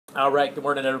All right, good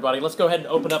morning, everybody. Let's go ahead and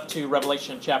open up to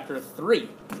Revelation chapter 3.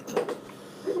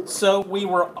 So we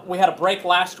had a break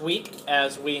last week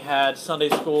as we had Sunday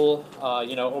school,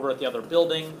 over at the other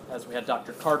building, as we had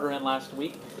Dr. Carter in last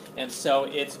week. And so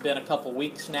it's been a couple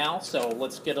weeks now, so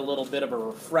let's get a little bit of a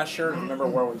refresher. Remember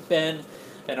where we've been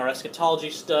in our eschatology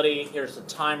study. Here's the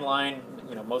timeline.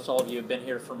 Most all of you have been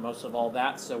here for most of all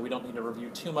that, so we don't need to review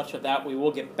too much of that. We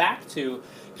will get back to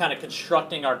kind of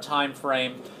constructing our time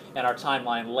frame and our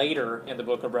timeline later in the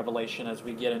book of Revelation as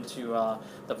we get into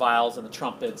the vials and the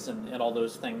trumpets and all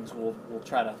those things. We'll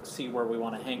try to see where we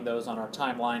want to hang those on our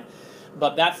timeline.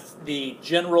 But that's the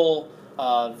general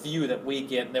view that we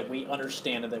get, and that we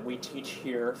understand, and that we teach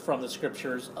here from the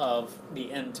scriptures of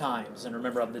the end times. And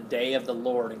remember, of the day of the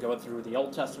Lord, and going through the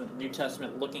Old Testament, the New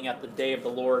Testament, looking at the day of the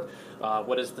Lord,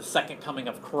 what is the second coming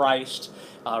of Christ.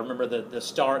 Remember the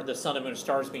sun and moon,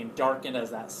 stars being darkened as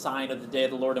that sign of the day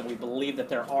of the Lord, and we believe that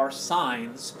there are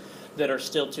signs that are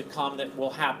still to come that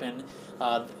will happen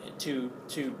to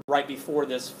right before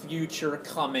this future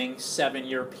coming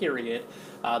 7-year period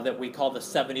that we call the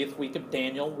 70th week of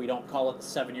Daniel. We don't call it the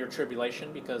 7-year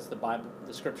tribulation because the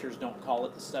scriptures don't call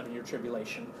it the 7-year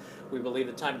tribulation. We believe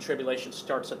the time of tribulation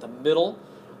starts at the middle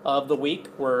of the week,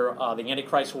 where the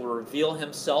Antichrist will reveal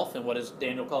himself in what is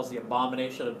Daniel calls the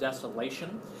abomination of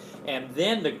desolation. And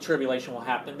then the tribulation will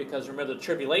happen, because remember, the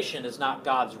tribulation is not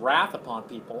God's wrath upon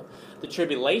people. The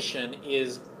tribulation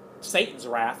is Satan's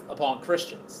wrath upon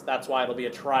Christians. That's why it'll be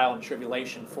a trial and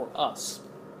tribulation for us.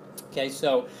 Okay,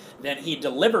 so then he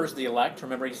delivers the elect.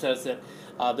 Remember, he says that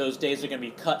those days are going to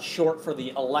be cut short for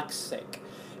the elect's sake.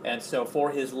 And so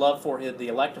for his love for the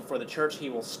elect and for the church,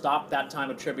 he will stop that time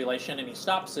of tribulation, and he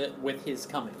stops it with his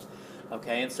coming.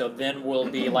 Okay, and so then will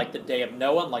be like the day of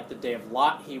Noah, and like the day of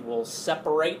Lot. He will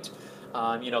separate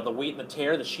the wheat and the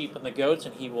tare, the sheep and the goats,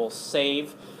 and he will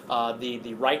save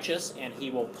the righteous, and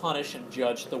he will punish and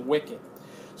judge the wicked.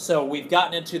 So we've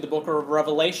gotten into the book of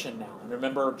Revelation now. And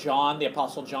remember, John, the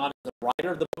Apostle John, is the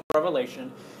writer of the book of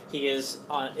Revelation. He is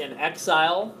in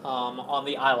exile on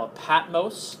the Isle of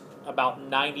Patmos, about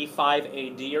 95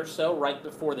 AD or so, right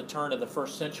before the turn of the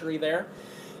first century there.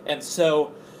 And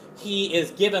so he is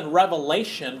given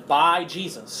revelation by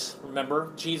Jesus.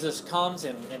 Remember, Jesus comes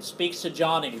and speaks to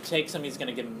John, and he takes him. He's going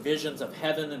to give him visions of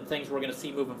heaven and things we're going to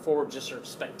see moving forward, just sort of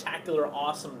spectacular,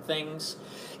 awesome things.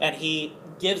 And he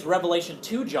gives revelation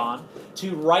to John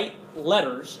to write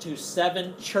letters to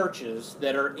 7 churches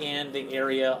that are in the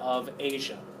area of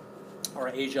Asia, or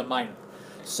Asia Minor.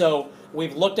 So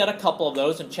we've looked at a couple of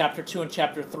those, and chapter 2 and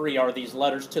chapter 3 are these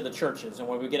letters to the churches. And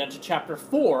when we get into chapter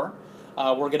 4,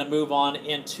 we're going to move on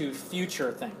into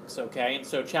future things, okay? And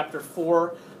so chapter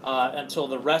 4 until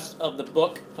the rest of the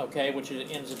book, okay, which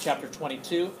ends in chapter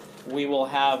 22, we will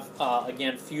have,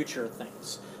 again, future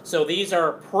things. So these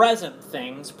are present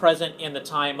things, present in the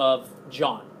time of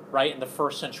John, right, in the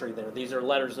first century there. These are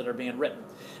letters that are being written.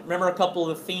 Remember a couple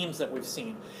of the themes that we've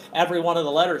seen. Every one of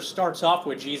the letters starts off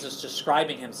with Jesus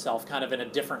describing himself kind of in a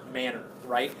different manner,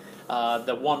 right?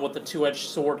 The one with the two-edged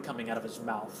sword coming out of his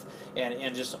mouth,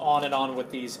 and just on with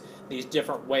these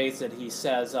different ways that he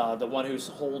says, the one who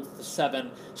holds the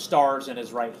 7 stars in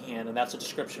his right hand, and that's a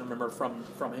description, remember, from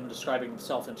him describing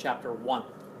himself in chapter 1.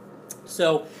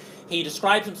 So he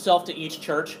describes himself to each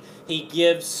church. He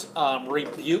gives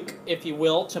rebuke, if you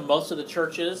will, to most of the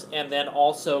churches, and then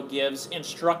also gives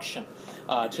instruction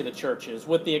to the churches,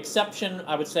 with the exception,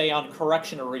 I would say, on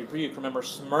correction or rebuke. Remember,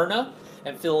 Smyrna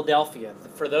and Philadelphia.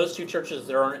 For those 2 churches,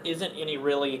 there isn't any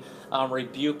really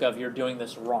rebuke of you're doing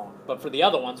this wrong. But for the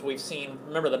other ones, we've seen,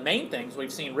 remember, the main things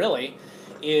we've seen really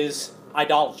is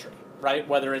idolatry, right?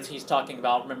 Whether it's he's talking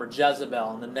about, remember,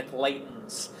 Jezebel and the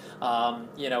Nicolaitans,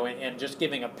 and just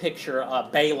giving a picture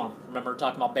of Balaam. Remember,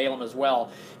 talking about Balaam as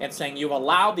well, and saying you've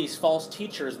allowed these false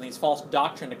teachers and these false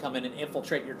doctrine to come in and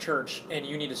infiltrate your church, and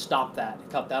you need to stop that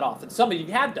and cut that off. And some of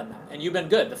you had done that, and you've been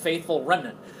good, the faithful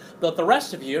remnant. But the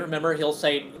rest of you, remember, he'll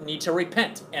say, need to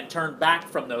repent and turn back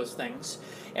from those things.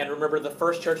 And remember, the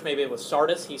first church, maybe it was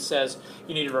Sardis, he says,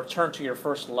 you need to return to your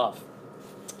first love.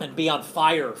 And be on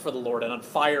fire for the Lord, and on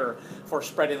fire for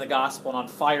spreading the gospel, and on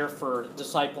fire for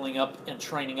discipling up and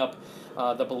training up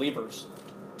the believers.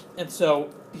 And so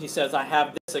he says, I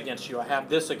have this against you, I have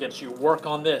this against you, work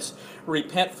on this,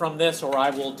 repent from this, or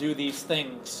I will do these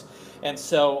things. And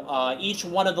so each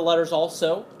one of the letters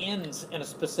also ends in a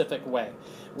specific way.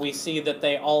 We see that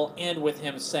they all end with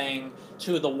him saying,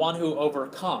 to the one who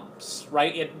overcomes,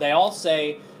 right? They all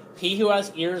say, he who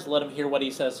has ears, let him hear what he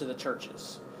says to the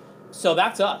churches. So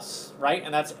that's us, right?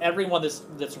 And that's everyone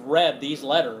that's read these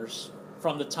letters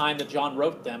from the time that John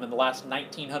wrote them in the last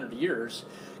 1900 years,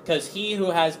 because he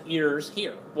who has ears,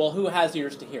 hear. Well, who has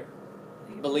ears to hear?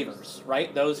 believers,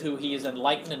 right? Those who he has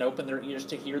enlightened and opened their ears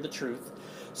to hear the truth.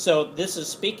 So this is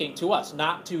speaking to us,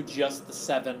 not to just the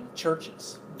 7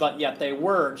 churches, but yet they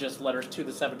were just letters to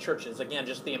the 7 churches. Again,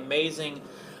 just the amazing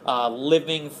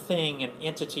living thing and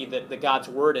entity that God's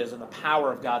Word is, and the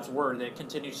power of God's Word that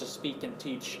continues to speak and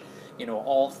teach,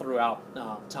 all throughout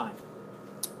time.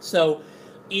 So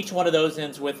each one of those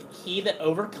ends with he that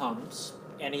overcomes,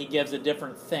 and he gives a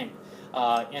different thing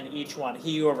in each one.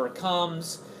 He who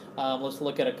overcomes, let's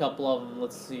look at a couple of them.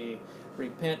 Let's see.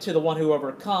 Repent to the one who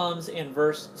overcomes in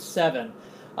verse 7.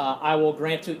 I will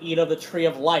grant to eat of the tree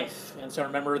of life. And so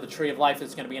remember, the tree of life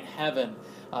is going to be in heaven.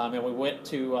 And we went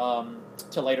to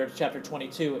later to chapter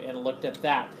 22 and looked at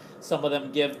that. Some of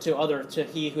them give to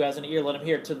he who has an ear, let him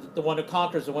hear. To the one who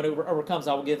conquers, the one who overcomes,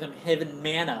 I will give him heaven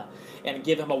manna and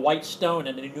give him a white stone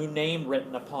and a new name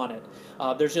written upon it.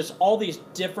 There's just all these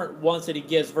different ones that he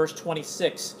gives. Verse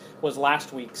 26 was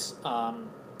last week's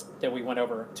that we went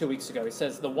over 2 weeks ago. He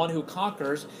says, the one who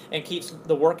conquers and keeps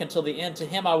the work until the end, to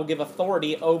him I will give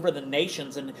authority over the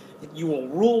nations, and you will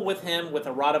rule with him with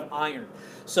a rod of iron.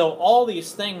 So all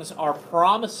these things are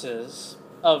promises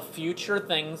of future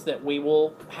things that we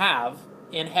will have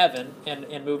in heaven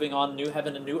and moving on, new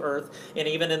heaven and new earth, and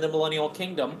even in the millennial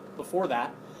kingdom before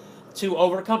that, to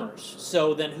overcomers.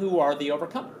 So then who are the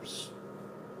overcomers?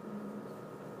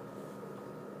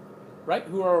 Right?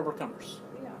 Who are overcomers?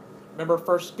 Remember,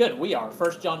 we are.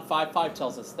 1 John 5:5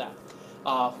 tells us that.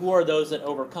 Who are those that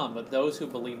overcome? But those who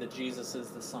believe that Jesus is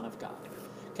the Son of God.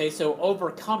 Okay, so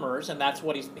overcomers, and that's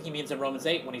what he means in Romans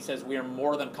 8 when he says we are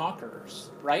more than conquerors,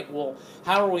 right? Well,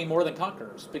 how are we more than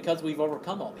conquerors? Because we've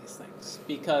overcome all these things.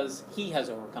 Because he has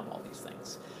overcome all these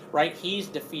things, right? He's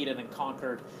defeated and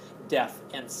conquered death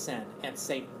and sin and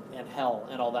Satan and hell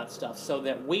and all that stuff, so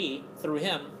that we, through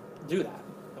him, do that.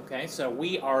 Okay, so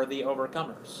we are the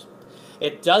overcomers.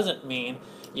 It doesn't mean,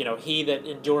 he that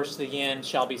endures to the end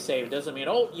shall be saved. It doesn't mean,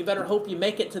 you better hope you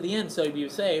make it to the end so you'll be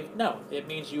saved. No, it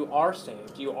means you are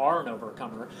saved. You are an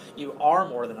overcomer. You are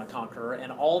more than a conqueror.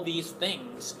 And all these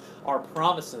things are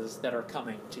promises that are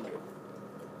coming to you.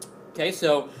 Okay,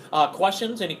 so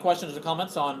questions? Any questions or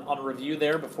comments on review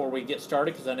there before we get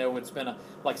started? Because I know it's been,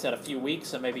 like I said, a few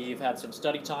weeks, and maybe you've had some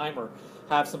study time or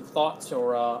have some thoughts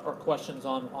or questions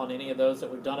on any of those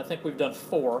that we've done. I think we've done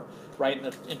 4, right?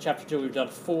 In chapter 2, we've done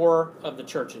 4 of the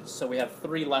churches. So we have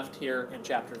 3 left here in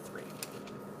chapter 3.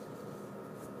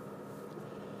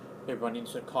 Everyone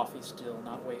needs a coffee still,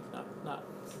 not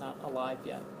alive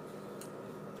yet.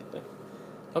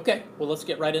 Okay, well, let's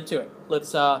get right into it.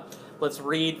 Let's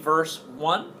read verse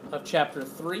 1 of chapter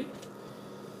 3.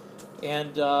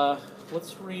 And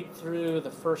let's read through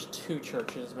the first 2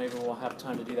 churches. Maybe we'll have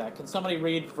time to do that. Can somebody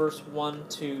read verse 1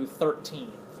 to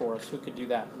 13 for us? Who could do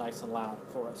that nice and loud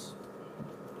for us?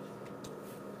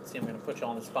 See, I'm going to put you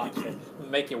on the spot to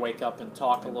make you wake up and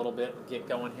talk a little bit and get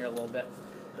going here a little bit.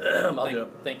 I'll do it.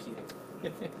 Thank you.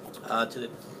 To the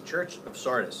church of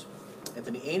Sardis, and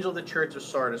to the angel of the church of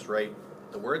Sardis write,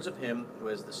 the words of him who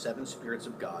has the 7 spirits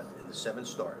of God and the 7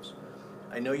 stars.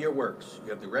 I know your works.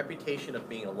 You have the reputation of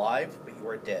being alive, but you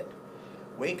are dead.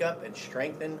 Wake up and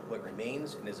strengthen what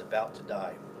remains and is about to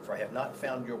die, for I have not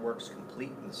found your works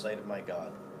complete in the sight of my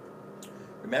God.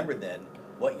 Remember then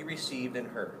what you received and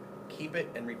heard. Keep it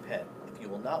and repent. If you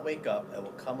will not wake up, I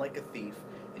will come like a thief,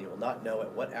 and you will not know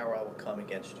at what hour I will come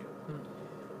against you.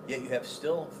 Yet you have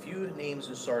still few names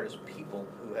in Sardis, people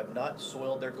who have not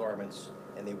soiled their garments,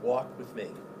 and they walk with me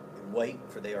in white,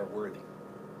 for they are worthy.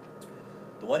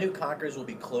 The one who conquers will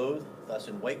be clothed thus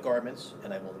in white garments,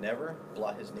 and I will never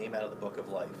blot his name out of the book of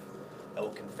life. I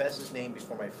will confess his name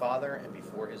before my Father and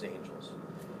before his angels.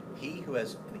 He who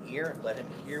has an ear, let him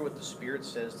hear what the Spirit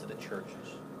says to the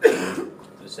churches, to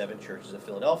the 7 churches of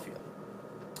Philadelphia.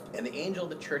 And the angel of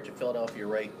the church of Philadelphia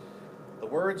write, the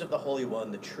words of the Holy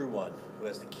One, the true One, who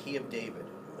has the key of David,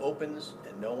 who opens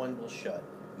and no one will shut,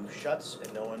 who shuts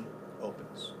and no one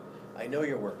opens. I know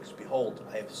your works. Behold,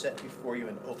 I have set before you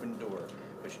an open door,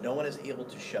 which no one is able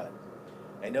to shut.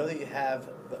 I know that you have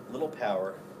but little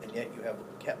power, and yet you have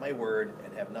kept my word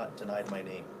and have not denied my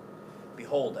name.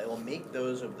 Behold, I will make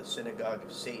those of the synagogue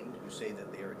of Satan who say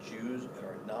that they are Jews and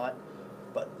are not,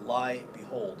 but lie.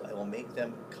 Behold, I will make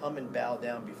them come and bow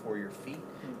down before your feet,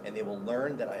 and they will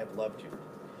learn that I have loved you.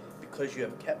 Because you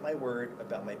have kept my word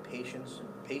about my patience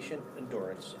and patient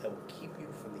endurance, I will keep you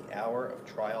from the hour of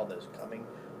trial that is coming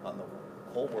on the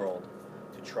whole world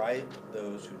to try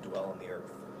those who dwell on the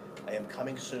earth. I am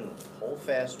coming soon. Hold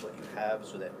fast what you have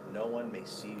so that no one may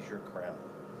seize your crown.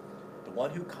 The one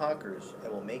who conquers, I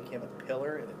will make him a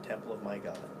pillar in the temple of my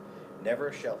God.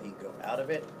 Never shall he go out of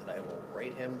it, and I will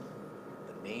write him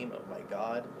the name of my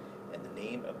God and the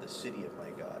name of the city of my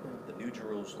God, the New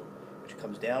Jerusalem, which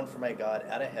comes down from my God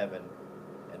out of heaven,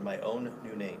 and my own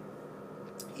new name.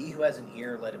 He who has an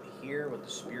ear, let him hear what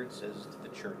the Spirit says to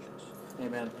the churches.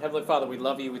 Amen. Heavenly Father, we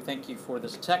love you. We thank you for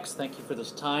this text. Thank you for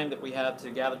this time that we have to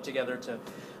gather together to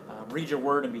read your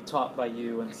word and be taught by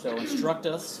you. And so instruct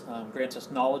us, grant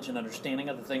us knowledge and understanding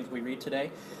of the things we read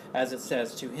today. As it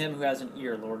says, to him who has an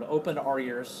ear, Lord, open our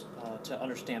ears to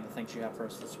understand the things you have for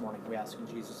us this morning. We ask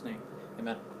in Jesus' name.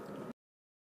 Amen.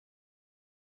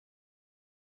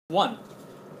 One,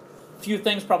 few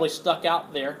things probably stuck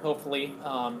out there, hopefully,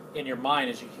 in your mind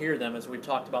as you hear them, as we've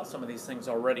talked about some of these things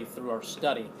already through our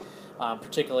study.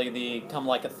 Particularly the come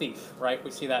like a thief, right?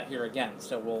 We see that here again,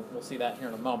 so we'll see that here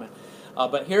in a moment.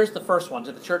 But here's the first one,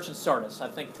 to the church in Sardis. I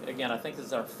think this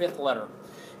is our fifth letter.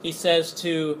 He says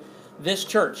to this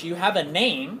church, you have a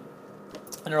name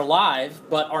and are alive,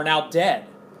 but are now dead.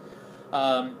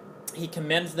 He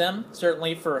commends them,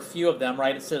 certainly for a few of them,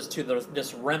 right? It says to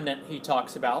this remnant he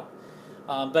talks about.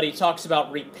 But he talks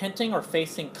about repenting or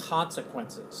facing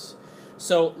consequences.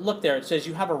 So look there, it says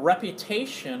you have a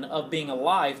reputation of being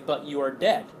alive, but you are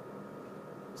dead.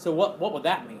 So what would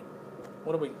that mean?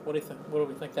 What do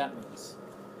we think that means?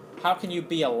 How can you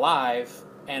be alive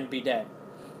and be dead?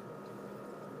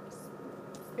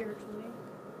 Spiritually.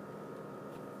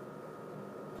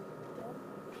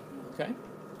 Okay.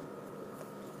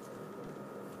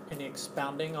 Any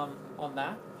expounding on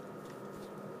that?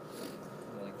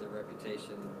 Like their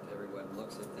reputation, everyone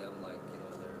looks at them like,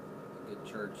 they're a good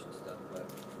church and stuff, but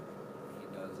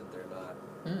he knows that they're not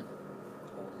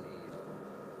wholly,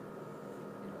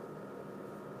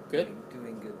 Good.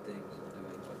 doing good things and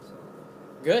doing what's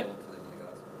Good. helpful in the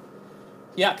gospel.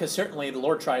 Yeah, because certainly the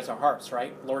Lord tries our hearts,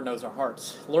 right? Lord knows our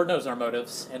hearts. Lord knows our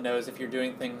motives and knows if you're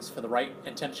doing things for the right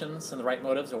intentions and the right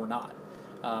motives or not.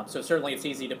 So certainly it's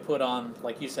easy to put on,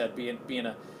 like you said,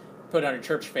 put on a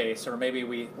church face, or maybe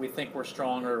we think we're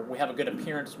strong, or we have a good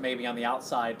appearance maybe on the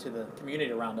outside to the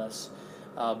community around us.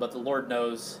 But the Lord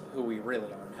knows who we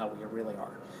really are and how we really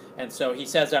are. And so he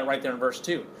says that right there in verse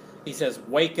 2. He says,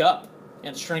 wake up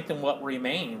and strengthen what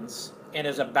remains and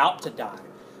is about to die.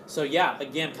 So yeah,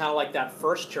 again, kind of like that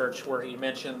first church where he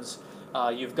mentions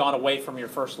you've gone away from your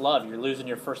first love. You're losing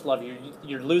your first love.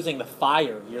 You're losing the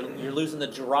fire. You're losing the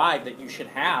drive that you should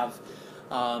have,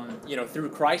 through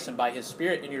Christ and by His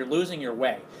Spirit, and you're losing your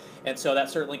way. And so that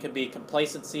certainly can be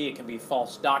complacency. It can be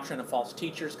false doctrine and false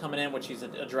teachers coming in, which he's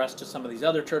addressed to some of these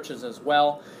other churches as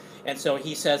well. And so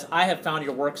he says, I have found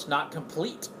your works not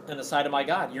complete in the sight of my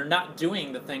God. You're not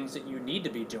doing the things that you need to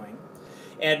be doing.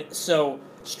 And so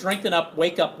strengthen up,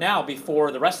 wake up now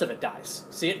before the rest of it dies.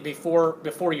 See it before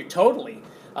you totally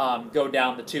go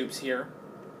down the tubes here.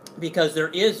 Because there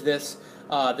is this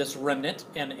remnant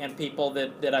and people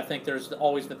that I think there's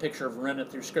always the picture of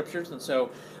remnant through scriptures. And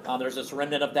so there's this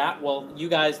remnant of that. Well, you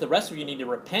guys, the rest of you need to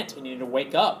repent and you need to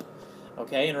wake up.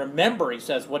 Okay, and remember, he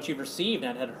says, what you've received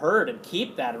and had heard, and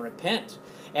keep that and repent.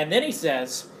 And then he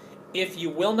says, if you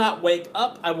will not wake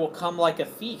up, I will come like a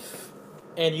thief,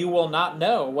 and you will not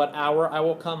know what hour I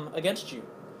will come against you.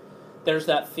 There's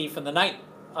that thief in the night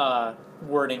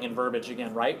wording and verbiage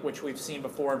again, right? Which we've seen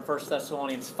before in 1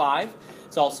 Thessalonians 5.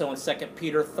 It's also in 2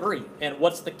 Peter 3. And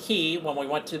what's the key when we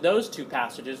went to those two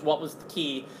passages? What was the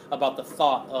key about the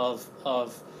thought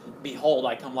of behold,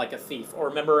 I come like a thief? Or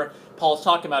remember, Paul's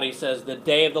talking about it, he says, the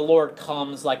day of the Lord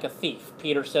comes like a thief.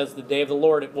 Peter says the day of the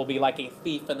Lord, it will be like a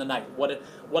thief in the night.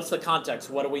 What's the context?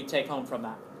 What do we take home from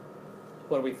that?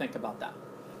 What do we think about that?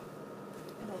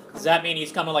 Does that mean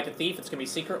he's coming like a thief? It's going to be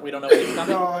secret? We don't know when he's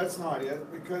coming? No, it's not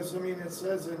yet. Because, it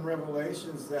says in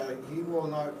Revelations that he will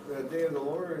not, the day of the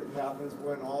Lord happens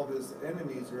when all of his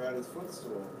enemies are at his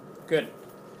footstool. Good.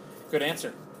 Good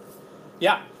answer.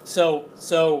 Yeah, so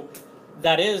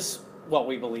that is what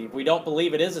we believe. We don't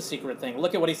believe it is a secret thing.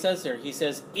 Look at what he says there. He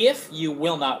says, if you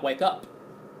will not wake up.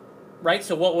 Right?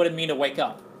 So what would it mean to wake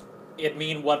up? It'd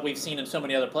mean what we've seen in so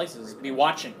many other places. Be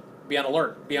watching. Be on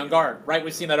alert. Be on guard. Right?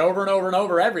 We've seen that over and over and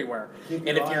over everywhere. And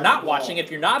if you're not watching, if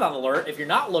you're not on alert, if you're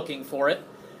not looking for it,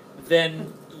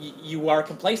 then you are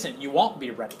complacent. You won't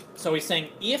be ready. So he's saying,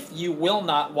 if you will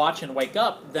not watch and wake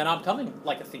up, then I'm coming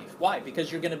like a thief. Why?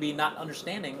 Because you're going to be not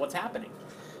understanding what's happening.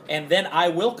 And then I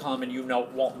will come and you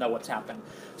won't know what's happened.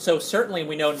 So certainly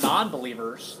we know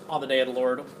non-believers on the day of the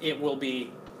Lord, it will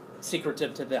be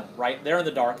secretive to them, right? They're in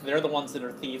the dark. They're the ones that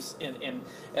are thieves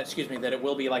that it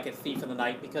will be like a thief in the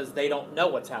night because they don't know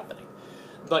what's happening.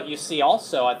 But you see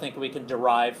also, I think we can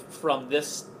derive from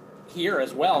this here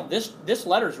as well. This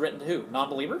letter is written to who?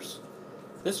 Non-believers?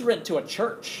 This is written to a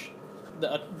church,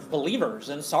 the believers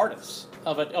in Sardis,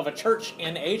 of a church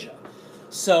in Asia.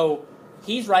 So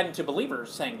he's writing to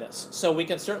believers saying this. So we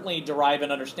can certainly derive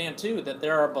and understand, too, that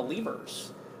there are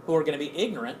believers who are going to be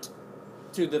ignorant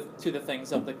to the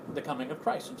things of the coming of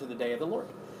Christ and to the day of the Lord.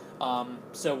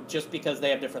 So just because they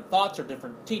have different thoughts or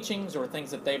different teachings or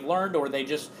things that they've learned, or they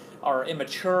just are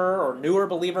immature or newer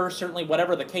believers, certainly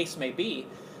whatever the case may be,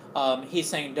 he's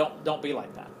saying don't be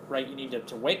like that, right? You need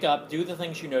to wake up, do the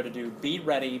things you know to do, be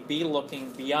ready, be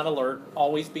looking, be on alert,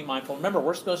 always be mindful. Remember,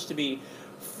 we're supposed to be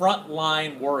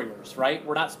frontline warriors, right?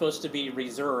 We're not supposed to be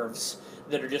reserves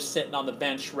that are just sitting on the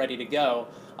bench ready to go,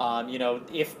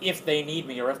 if they need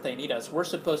me or if they need us. We're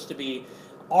supposed to be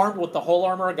armed with the whole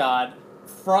armor of God,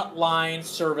 frontline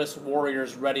service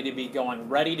warriors ready to be going,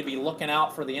 ready to be looking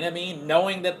out for the enemy,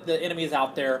 knowing that the enemy is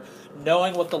out there,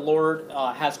 knowing what the Lord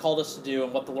has called us to do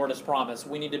and what the Lord has promised.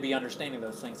 We need to be understanding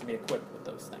those things and be equipped with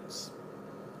those things.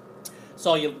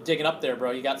 Saw you digging up there,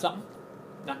 bro. You got something?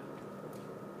 No?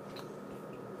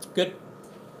 Good.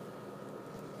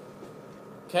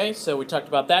 Okay, so we talked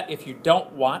about that. If you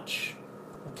don't watch,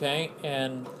 okay,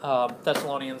 and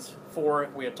Thessalonians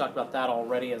 4, we had talked about that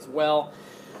already as well.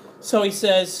 So he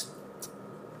says,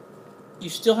 you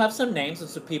still have some names and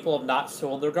some people have not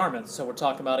soiled their garments. So we're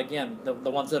talking about, again, the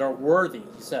ones that are worthy,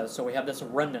 he says. So we have this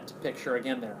remnant picture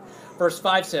again there. Verse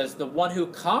 5 says, the one who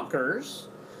conquers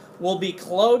will be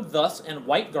clothed thus in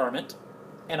white garment,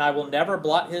 and I will never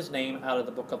blot his name out of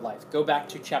the book of life. Go back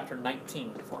to chapter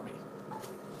 19 for me.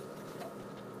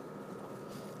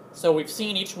 So we've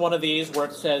seen each one of these where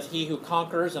it says he who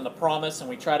conquers and the promise, and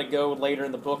we try to go later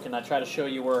in the book and I try to show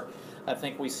you where I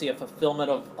think we see a fulfillment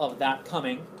of that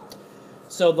coming.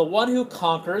 So the one who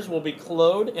conquers will be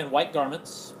clothed in white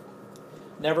garments,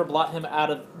 never blot him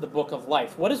out of the book of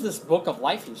life. What is this book of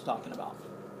life he's talking about?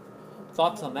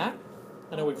 Thoughts on that?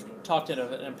 I know we've talked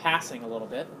in passing a little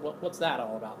bit. What's that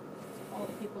all about? All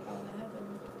the people going to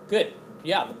heaven. Good.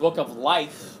 Yeah, the book of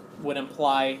life would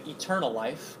imply eternal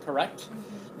life, correct?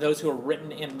 Mm-hmm. Those who are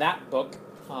written in that book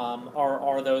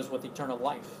are those with eternal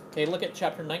life. Okay, look at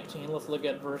chapter 19. Let's look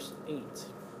at verse 8.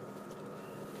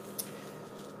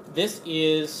 This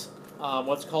is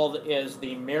what's called as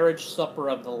the marriage supper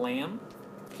of the Lamb.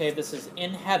 Okay, this is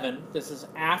in heaven. This is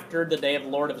after the day of the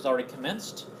Lord has already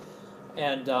commenced.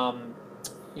 And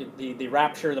the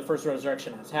rapture, the first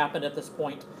resurrection has happened at this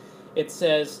point. It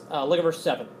says, look at verse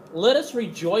 7. Let us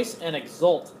rejoice and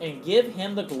exult and give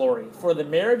him the glory, for the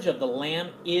marriage of the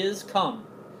Lamb is come,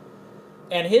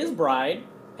 and his bride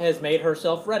has made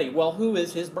herself ready. Well, who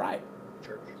is his bride?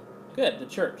 Church. Good, the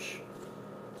church.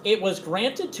 It was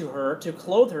granted to her to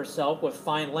clothe herself with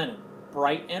fine linen,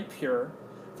 bright and pure,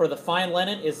 for the fine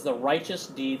linen is the righteous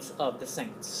deeds of the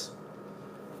saints.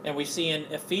 And we see in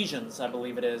Ephesians, I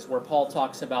believe it is, where Paul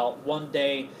talks about one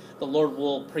day the Lord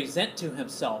will present to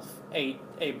himself a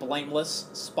blameless,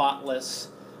 spotless,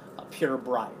 pure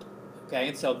bride. Okay,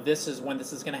 and so this is when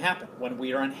this is going to happen. When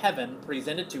we are in heaven,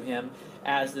 presented to him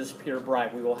as this pure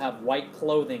bride. We will have white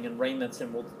clothing and raiments,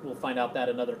 and we'll find out that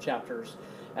in other chapters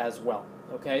as well.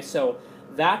 Okay, so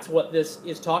that's what this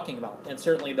is talking about. And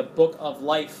certainly the book of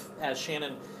life, as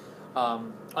Shannon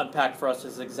unpacked for us,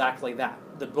 is exactly that.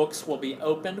 The books will be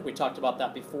opened. We talked about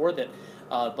that before, that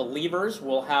believers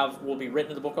will be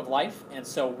written in the book of life. And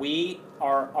so we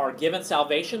are given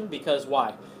salvation because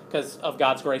why? Because of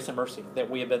God's grace and mercy that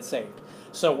we have been saved.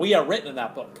 So we are written in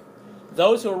that book.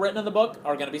 Those who are written in the book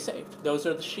are going to be saved. Those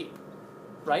are the sheep,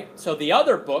 right? So the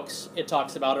other books it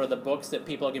talks about are the books that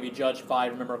people are going to be judged by,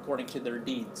 remember, according to their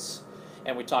deeds.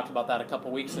 And we talked about that a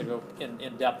couple weeks ago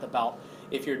in depth about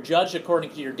if you're judged according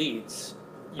to your deeds,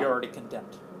 you're already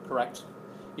condemned, correct?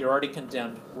 You're already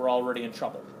condemned. We're already in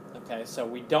trouble. Okay, so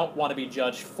we don't want to be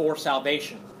judged for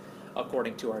salvation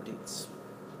according to our deeds.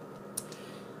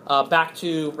 Back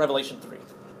to Revelation 3.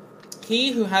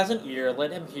 He who has an ear,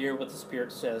 let him hear what the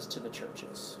Spirit says to the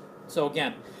churches. So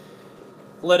again,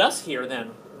 let us hear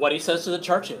then what he says to the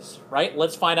churches, right?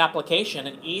 Let's find application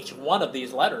in each one of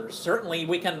these letters. Certainly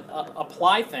we can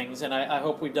apply things, and I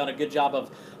hope we've done a good job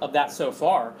of that so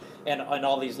far in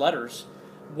all these letters.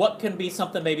 What can be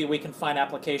something maybe we can find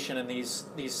application in these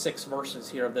 6 verses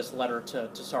here of this letter to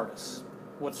Sardis?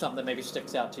 What's something that maybe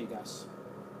sticks out to you guys?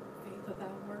 Faith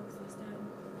without works is dead.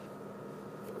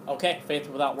 Okay, faith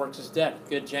without works is dead.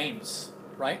 Good, James,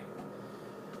 right?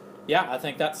 Yeah, I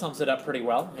think that sums it up pretty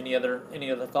well. Any other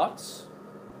thoughts?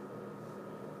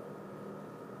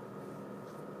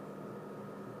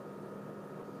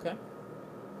 Okay.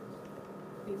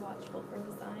 Be watchful for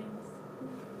the signs.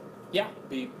 Yeah,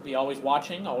 be always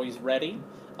watching, always ready,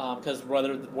 because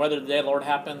whether the day of the Lord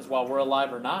happens while we're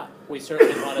alive or not, we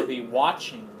certainly want to be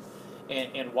watching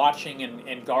and watching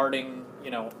and guarding,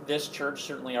 this church,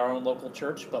 certainly our own local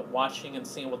church, but watching and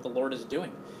seeing what the Lord is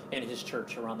doing in his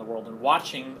church around the world, and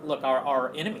watching, look,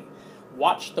 our enemy.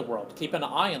 Watch the world. Keep an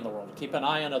eye on the world. Keep an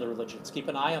eye on other religions. Keep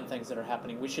an eye on things that are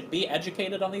happening. We should be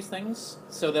educated on these things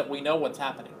so that we know what's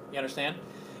happening. You understand?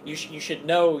 You should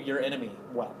know your enemy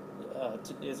well.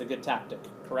 Is a good tactic,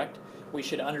 correct? We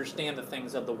should understand the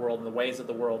things of the world and the ways of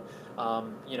the world,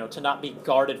 to not be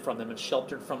guarded from them and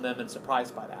sheltered from them and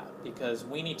surprised by that, because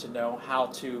we need to know how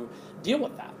to deal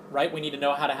with that, right? We need to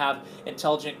know how to have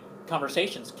intelligent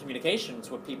conversations, communications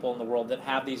with people in the world that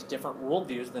have these different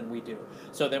worldviews than we do,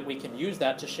 so that we can use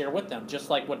that to share with them, just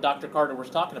like what Dr. Carter was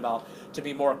talking about, to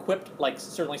be more equipped, like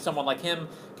certainly someone like him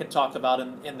can talk about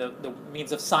in the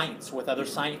means of science with other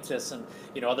scientists and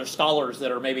other scholars that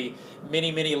are maybe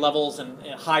many levels and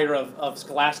higher of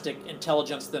scholastic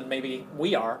intelligence than maybe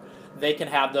we are. They can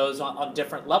have those on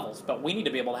different levels, but we need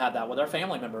to be able to have that with our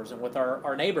family members and with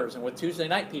our neighbors and with Tuesday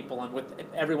night people and with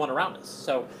everyone around us.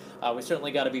 So we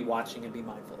certainly got to be watching and be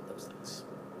mindful of those things.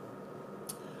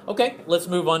 Okay, let's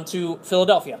move on to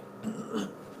Philadelphia.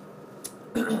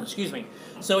 Excuse me.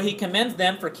 So he commends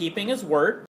them for keeping his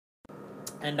word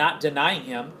and not denying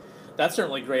him. That's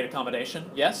certainly great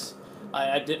accommodation, yes.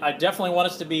 I definitely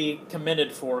want us to be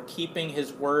commended for keeping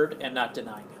his word and not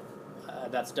denying him.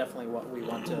 That's definitely what we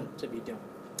want to be doing.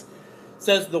 It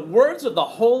says, the words of the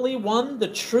Holy One, the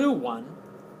True One,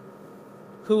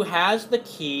 who has the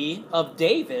key of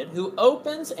David, who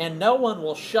opens and no one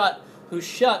will shut, who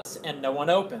shuts and no one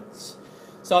opens.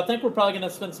 So I think we're probably going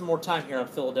to spend some more time here in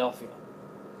Philadelphia.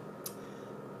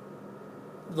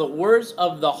 The words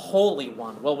of the Holy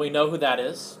One. Well, we know who that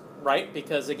is, right?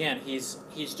 Because again, he's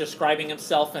describing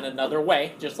himself in another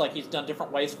way, just like he's done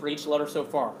different ways for each letter so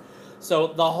far. So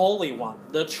the Holy One,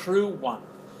 the True One,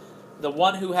 the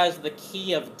one who has the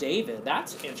key of David.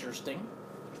 That's interesting.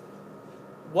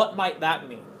 What might that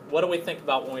mean? What do we think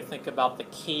about when we think about the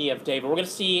key of David? We're going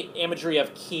to see imagery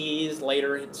of keys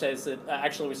later. It says that,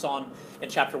 actually we saw in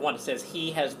chapter 1, it says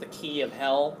he has the key of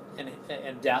hell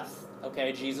and death.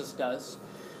 Okay, Jesus does.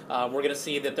 We're going to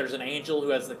see that there's an angel who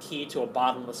has the key to a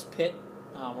bottomless pit.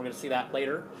 We're going to see that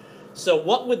later. So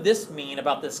what would this mean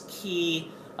about this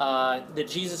key, that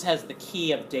Jesus has the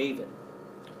key of David?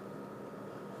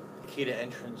 Key to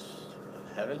entrance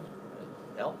of heaven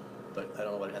and hell, but I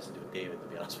don't know what it has to do with David, to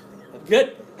be honest with you.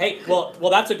 Good. Hey, well,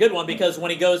 that's a good one, because when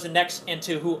he goes next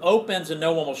into who opens and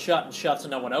no one will shut, and shuts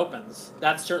and no one opens,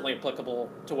 that's certainly applicable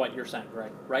to what you're saying,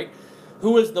 Greg, right?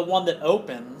 Who is the one that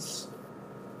opens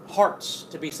hearts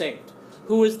to be saved?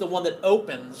 Who is the one that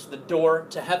opens the door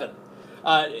to heaven?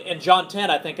 In John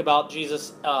 10, I think about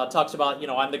Jesus talks about,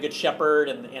 I'm the good shepherd,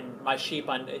 and my sheep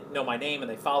know my name, and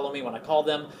they follow me when I call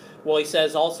them. Well, he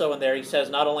says also in there, he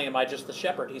says, not only am I just the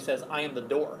shepherd, he says, I am the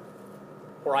door,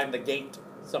 or I'm the gate,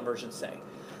 some versions say.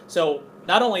 So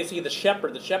not only is he the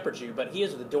shepherd that shepherds you, but he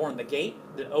is the door and the gate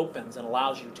that opens and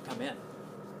allows you to come in.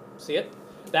 See it?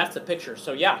 That's the picture.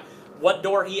 So yeah, what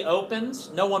door he opens,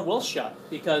 no one will shut,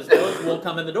 because those will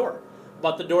come in the door.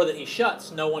 But the door that he shuts,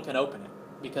 no one can open it,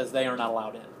 because they are not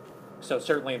allowed in. So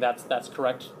certainly that's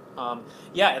correct. And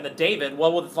the David,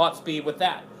 what would the thoughts be with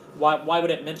that? Why would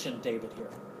it mention David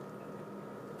here?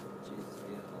 Jesus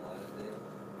being in the line of David.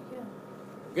 Yeah.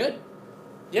 Good.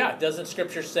 Yeah, doesn't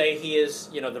Scripture say he is,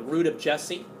 the root of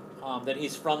Jesse, that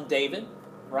he's from David,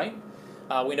 right?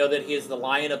 We know that he is the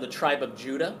Lion of the tribe of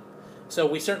Judah. So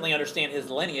we certainly understand his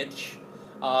lineage,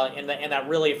 and that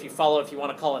really, if you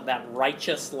want to call it that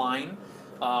righteous line,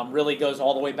 really goes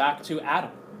all the way back to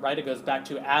Adam, right? It goes back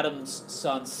to Adam's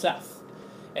son Seth.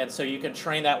 And so you can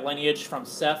train that lineage from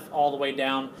Seth all the way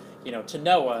down, to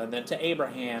Noah, and then to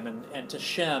Abraham, and to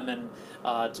Shem, and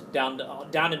down,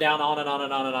 on and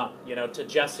on, to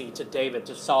Jesse, to David,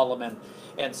 to Solomon.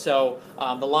 And so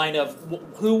the line of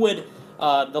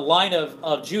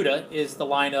Judah is the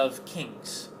line of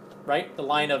kings, right? The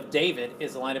line of David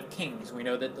is the line of kings. We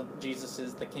know that Jesus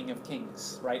is the King of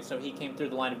Kings, right? So he came through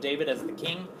the line of David as the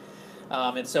king.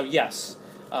 And so yes,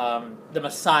 the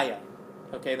Messiah.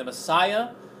 Okay, the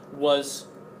Messiah was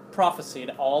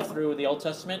prophesied all through the Old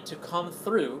Testament to come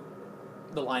through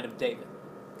the line of David.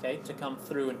 Okay, to come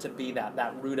through and to be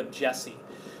that root of Jesse.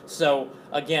 So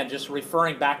again, just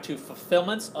referring back to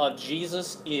fulfillments of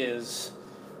Jesus is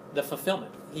the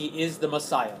fulfillment. He is the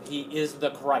Messiah. He is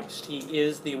the Christ. He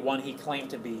is the one he claimed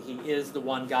to be. He is the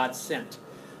one God sent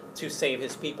to save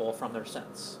his people from their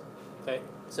sins. Okay,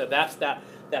 so that's that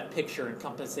picture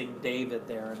encompassing David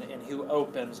there, and who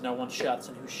opens, no one shuts,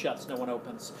 and who shuts, no one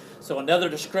opens. So another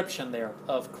description there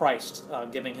of Christ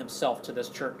giving himself to this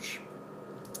church.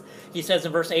 He says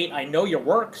in verse 8, I know your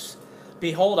works.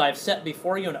 Behold, I have set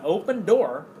before you an open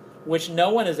door, which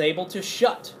no one is able to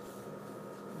shut.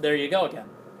 There you go again.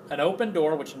 An open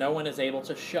door which no one is able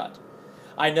to shut.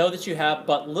 I know that you have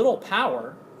but little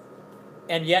power,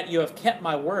 and yet you have kept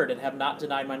my word and have not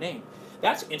denied my name.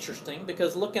 That's interesting,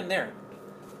 because look in there.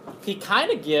 He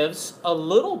kind of gives a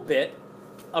little bit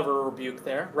of a rebuke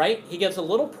there, right? He gives a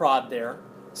little prod there,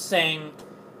 saying,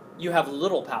 you have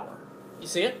little power. You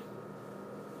see it?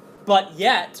 But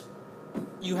yet,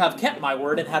 you have kept my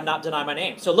word and have not denied my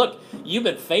name. So look, you've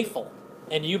been faithful,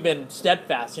 and you've been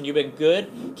steadfast, and you've been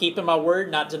good, keeping my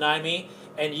word, not denying me,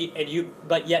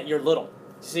 but yet you're little.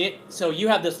 See it? So you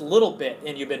have this little bit,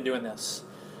 and you've been doing this.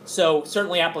 So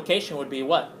certainly application would be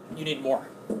what? You need more.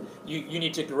 You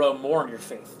need to grow more in your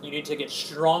faith. You need to get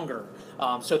stronger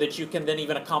so that you can then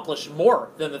even accomplish more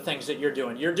than the things that you're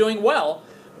doing. You're doing well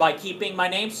by keeping my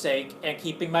namesake and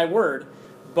keeping my word,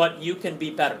 but you can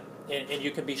be better, and you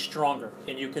can be stronger,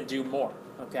 and you can do more,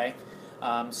 okay?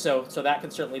 So that can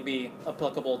certainly be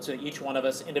applicable to each one of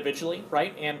us individually,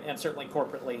 right? And certainly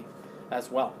corporately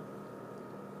as well.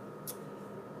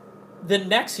 Then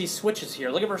next he switches here.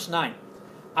 Look at verse 9.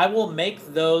 I will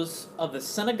make those of the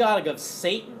synagogue of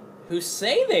Satan who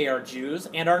say they are Jews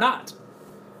and are not,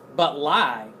 but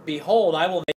lie. Behold, I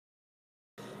will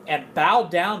make and bow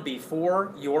down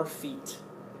before your feet,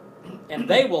 and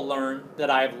they will learn that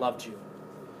I have loved you.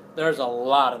 There's a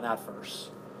lot in that verse.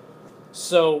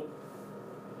 So,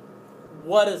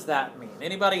 what does that mean?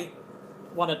 Anybody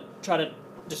want to try to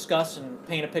discuss and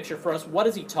paint a picture for us? What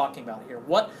is he talking about here?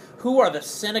 Who are the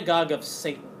synagogue of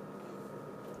Satan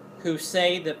who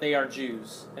say that they are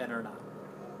Jews and are not?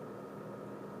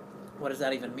 What does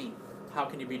that even mean? How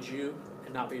can you be Jew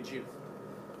and not be a Jew?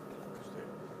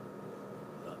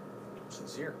 Not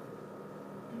sincere.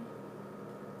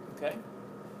 Okay.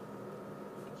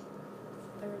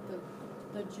 They're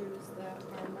the Jews that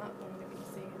are not going to be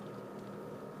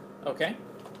saved. Okay.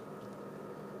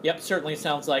 Yep, certainly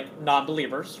sounds like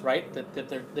non-believers, right?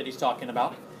 That he's talking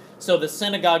about. So the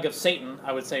synagogue of Satan,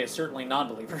 I would say, is certainly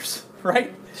non-believers,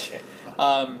 right?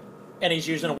 And he's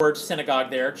using a word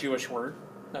synagogue there, Jewish word,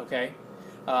 okay?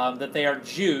 That they are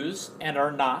Jews and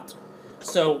are not.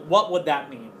 So what would that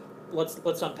mean?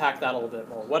 Let's unpack that a little bit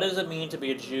more. What does it mean to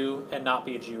be a Jew and not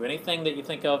be a Jew? Anything that you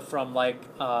think of from like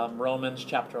Romans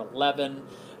chapter 11,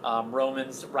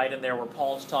 Romans right in there where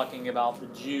Paul's talking about the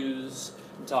Jews,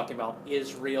 and talking about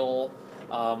Israel.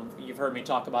 You've heard me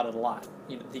talk about it a lot.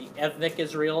 The ethnic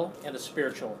Israel and the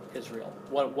spiritual Israel.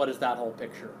 What is that whole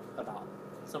picture about?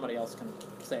 Somebody else can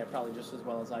say it probably just as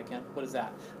well as I can. What is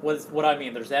that? What I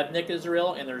mean? There's ethnic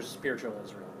Israel and there's spiritual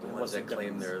Israel. The ones that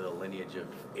claim they're the lineage of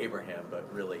Abraham, but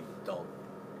really don't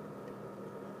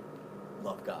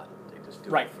love God. They just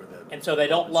do right. it for the... And so they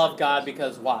don't love God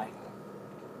because why?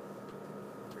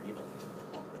 They're evil.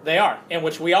 They are, in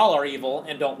which we all are evil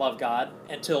and don't love God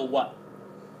until what?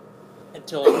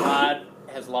 Until God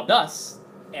has loved us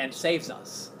and saves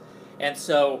us. And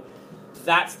so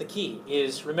that's the key,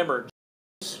 is remember,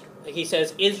 he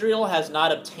says, Israel has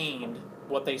not obtained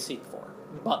what they seek for,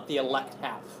 but the elect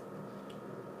have,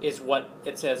 is what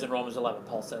it says in Romans 11,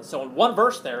 Paul says. So in one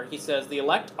verse there, he says the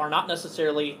elect are not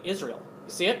necessarily Israel.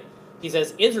 You see it? He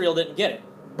says Israel didn't get it,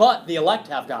 but the elect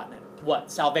have gotten it.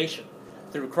 What? Salvation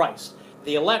through Christ.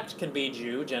 The elect can be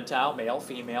Jew, Gentile, male,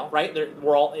 female, right?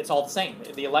 It's all the same.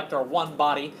 The elect are one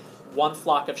body, one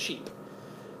flock of sheep.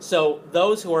 So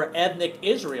those who are ethnic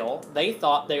Israel, they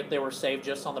thought they were saved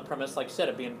just on the premise, like I said,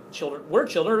 of being children. We're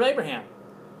children of Abraham.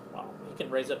 Well, he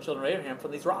can raise up children of Abraham from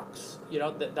these rocks. You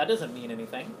know, that doesn't mean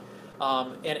anything.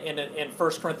 In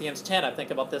 1 Corinthians 10, I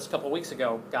think about this a couple weeks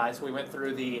ago, guys, we went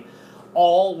through the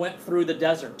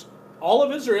desert. All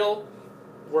of Israel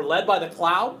were led by the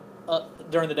cloud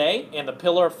during the day and the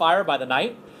pillar of fire by the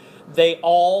night. They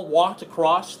all walked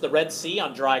across the Red Sea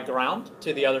on dry ground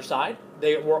to the other side.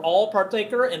 They were all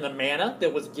partaker in the manna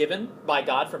that was given by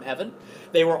God from heaven.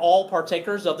 They were all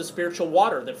partakers of the spiritual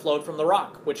water that flowed from the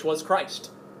rock, which was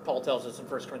Christ, Paul tells us in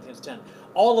 1 Corinthians 10.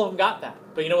 All of them got that.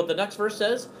 But you know what the next verse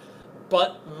says?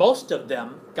 But most of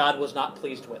them God was not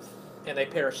pleased with, and they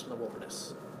perished in the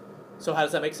wilderness. So how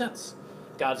does that make sense?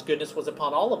 God's goodness was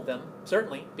upon all of them,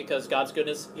 certainly, because God's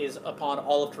goodness is upon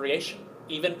all of creation,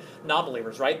 even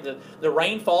non-believers, right? The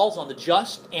rain falls on the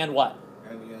just and what?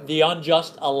 The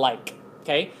unjust alike.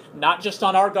 Okay? Not just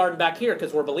on our garden back here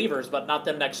because we're believers, but not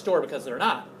them next door because they're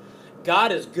not.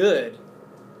 God is good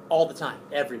all the time,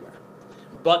 everywhere.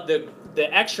 But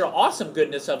the extra awesome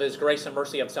goodness of his grace and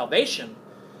mercy of salvation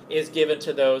is given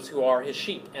to those who are his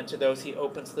sheep and to those he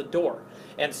opens the door.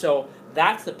 And so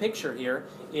that's the picture here,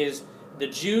 is The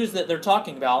Jews that they're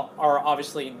talking about are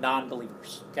obviously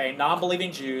non-believers. Okay,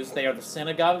 non-believing Jews. They are the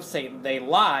synagogue of Satan. They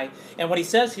lie. And what he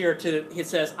says here, he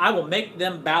says, I will make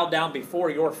them bow down before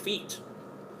your feet.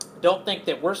 Don't think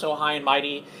that we're so high and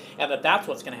mighty and that that's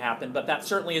what's going to happen, but that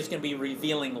certainly is going to be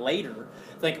revealing later.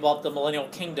 Think about the millennial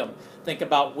kingdom. Think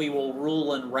about we will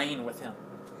rule and reign with him,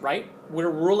 right? We're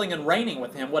ruling and reigning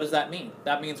with him. What does that mean?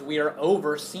 That means we are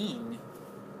overseeing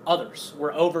others.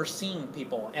 We're overseeing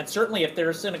people. And certainly if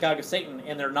they're a synagogue of Satan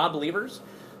and they're non-believers,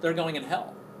 they're going in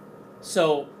hell.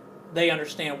 So they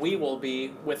understand we will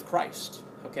be with Christ.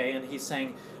 Okay, and he's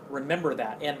saying, remember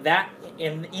that. And that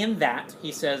in that,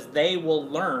 he says, they will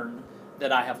learn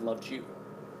that I have loved you.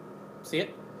 See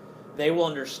it? They will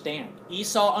understand.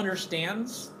 Esau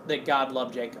understands that God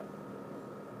loved Jacob.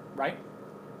 Right?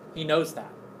 He knows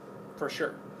that, for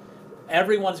sure.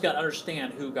 Everyone's got to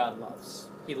understand who God loves.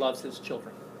 He loves his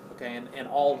children. Okay, and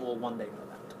all will one day know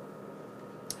that.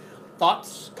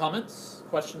 Thoughts, comments,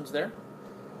 questions there?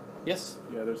 Yes?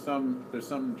 Yeah, there's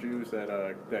some Jews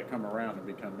that come around and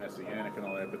become messianic and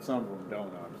all that, but some of them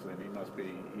don't, obviously. And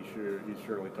he's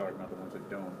surely talking about the ones that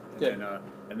don't.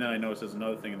 And then I noticed there's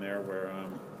another thing in there where,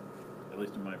 at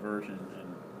least in my version,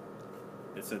 and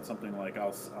it said something like,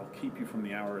 "I'll keep you from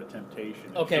the hour of temptation."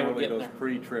 And okay, surely we're getting those there.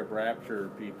 pre-trib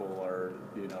rapture people are,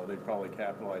 they probably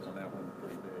capitalize on that one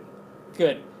pretty big.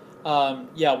 Good.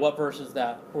 Yeah, what verse is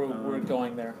that? We're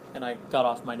going there, and I got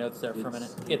off my notes there for a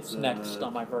minute. It's next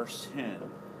on my verse. 10.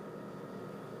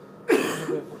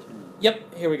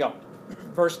 Yep, here we go.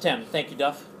 Verse 10. Thank you,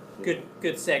 Duff. Good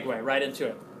segue right into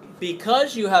it.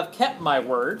 Because you have kept my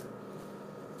word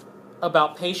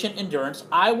about patient endurance,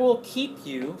 I will keep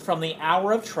you from the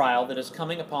hour of trial that is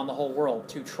coming upon the whole world,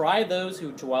 to try those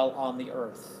who dwell on the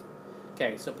earth.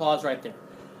 Okay, so pause right there.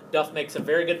 Duff makes a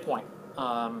very good point.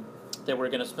 That we're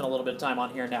going to spend a little bit of time on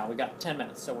here now. We got 10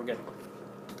 minutes, so we're good.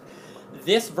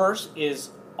 This verse is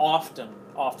often,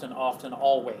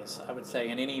 always, I would say,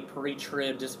 in any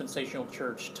pre-trib dispensational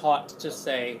church taught to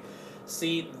say,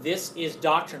 see, this is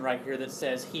doctrine right here that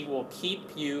says he will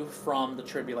keep you from the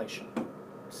tribulation.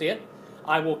 See it?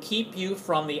 I will keep you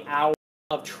from the hour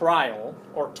of trial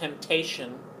or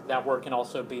temptation. That word can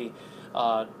also be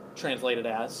translated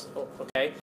as,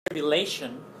 okay?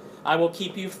 Tribulation. I will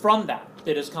keep you from that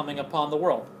is coming upon the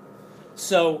world.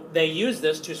 So they use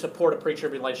this to support a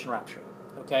pre-tribulation rapture.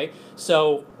 Okay?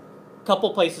 So a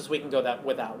couple places we can go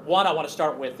with that. One I want to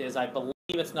start with is I believe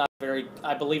it's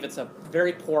a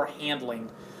very poor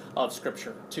handling of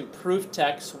Scripture. To proof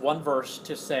text one verse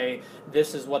to say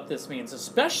this is what this means.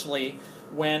 Especially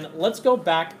when, let's go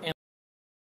back and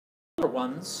other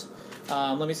ones.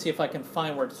 Let me see if I can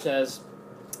find where it says,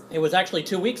 it was actually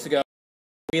 2 weeks ago.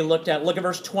 We look at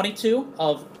verse 22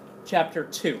 of chapter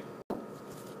 2.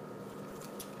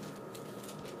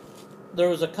 There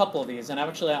was a couple of these, and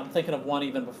actually I'm thinking of one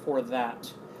even before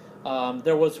that.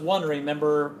 There was one,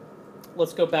 remember,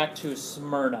 let's go back to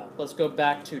Smyrna. Let's go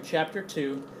back to chapter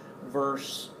 2,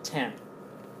 verse 10.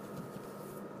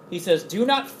 He says, do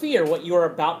not fear what you are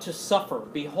about to suffer.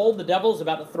 Behold, the devil is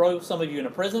about to throw some of you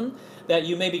into prison, that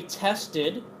you may be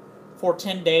tested. For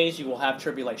 10 days you will have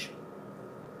tribulation.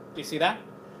 Do you see that?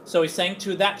 So he's saying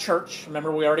to that church,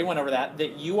 remember we already went over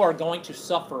that you are going to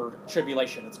suffer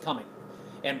tribulation. It's coming.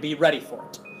 And be ready for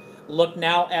it. Look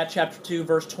now at chapter 2,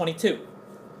 verse 22.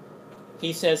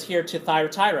 He says here to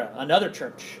Thyatira, another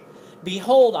church,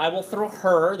 behold, I will throw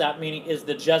her, that meaning is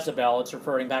the Jezebel, it's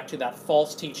referring back to that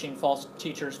false teaching, false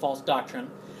teachers, false doctrine.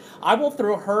 I will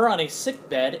throw her on a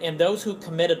sickbed, and those who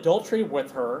commit adultery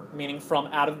with her, meaning from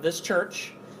out of this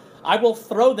church, I will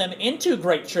throw them into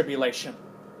great tribulation.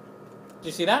 Do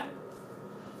you see that?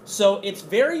 So it's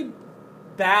very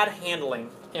bad handling,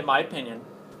 in my opinion,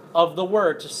 of the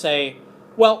word to say,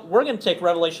 well, we're going to take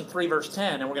Revelation 3, verse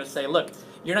 10, and we're going to say, look,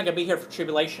 you're not going to be here for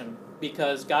tribulation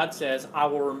because God says, I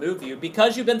will remove you.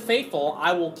 Because you've been faithful,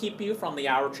 I will keep you from the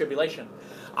hour of tribulation.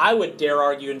 I would dare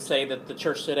argue and say that the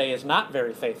church today is not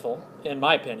very faithful, in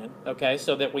my opinion, okay,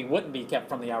 so that we wouldn't be kept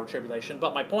from the hour of tribulation.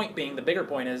 But my point being, the bigger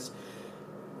point is,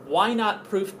 why not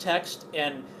proof text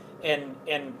and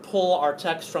pull our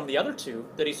text from the other two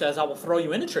that he says, I will throw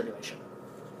you into tribulation.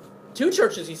 Two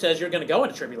churches he says you're going to go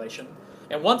into tribulation,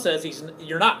 and one says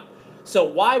you're not. So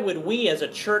why would we as a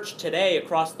church today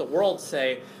across the world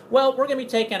say, well, we're going to be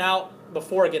taken out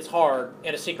before it gets hard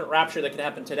in a secret rapture that could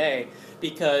happen today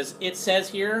because it says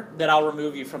here that I'll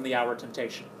remove you from the hour of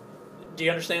temptation. Do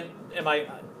you understand? Am I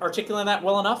articulating that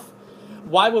well enough?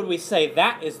 Why would we say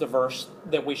that is the verse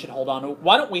that we should hold on to?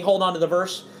 Why don't we hold on to the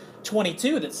verse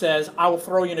 22 that says, I will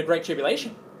throw you into great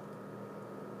tribulation?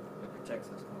 It protects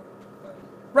us more.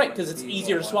 Right, because it's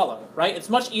easier to swallow, right? It's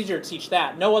much easier to teach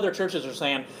that. No other churches are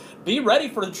saying, be ready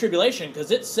for the tribulation, because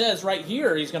it says right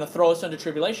here he's going to throw us into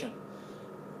tribulation.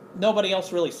 Nobody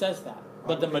else really says that.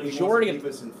 But the majority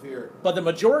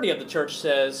of the church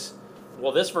says,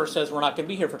 well, this verse says we're not going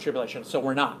to be here for tribulation, so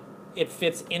we're not. It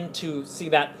fits into, see,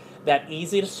 that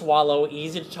easy to swallow,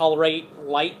 easy to tolerate,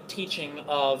 light teaching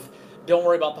of, don't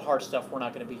worry about the hard stuff, we're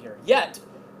not going to be here. Yet,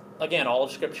 again, all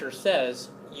of Scripture says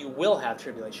you will have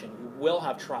tribulation, you will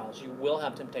have trials, you will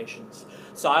have temptations.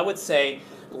 So I would say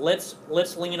let's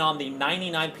lean on the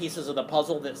 99 pieces of the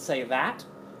puzzle that say that,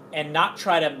 and not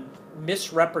try to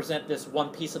misrepresent this one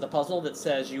piece of the puzzle that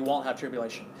says you won't have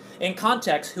tribulation. In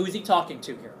context, who is he talking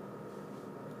to here?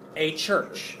 A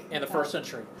church in the first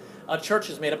century. A church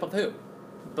is made up of who?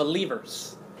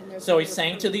 Believers. So he's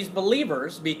saying to these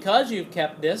believers, because you've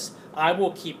kept this, I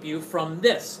will keep you from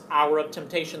this hour of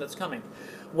temptation that's coming.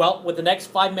 Well, with the next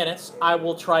 5 minutes, I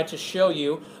will try to show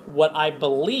you what I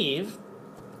believe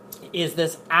is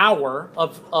this hour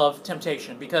of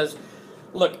temptation. Because,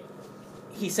 look,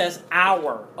 he says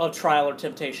hour of trial or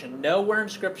temptation. Nowhere in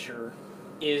Scripture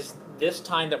is this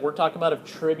time that we're talking about of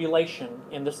tribulation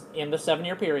in the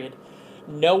 7-year period,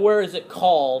 nowhere is it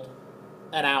called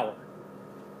an hour.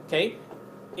 Okay?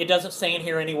 It doesn't say in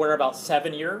here anywhere about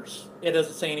 7 years. It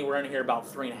doesn't say anywhere in here about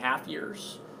 3.5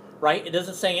 years. Right? It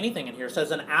doesn't say anything in here. It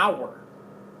says an hour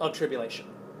of tribulation.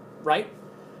 Right?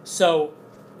 So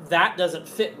that doesn't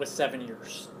fit with 7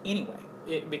 years anyway.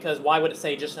 Because why would it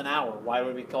say just an hour? Why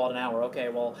would we call it an hour? Okay,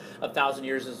 well, 1,000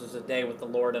 years is a day with the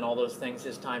Lord and all those things.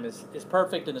 His time is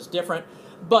perfect and is different.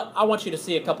 But I want you to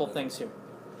see a couple things here.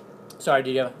 Sorry,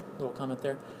 do you have a little comment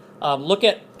there? Look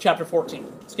at chapter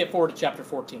 14. Skip forward to chapter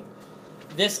 14.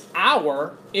 This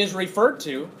hour is referred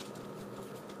to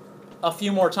a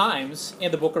few more times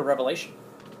in the book of Revelation.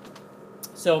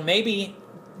 So maybe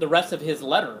the rest of his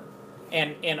letter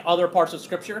and other parts of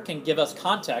Scripture can give us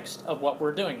context of what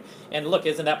we're doing. And look,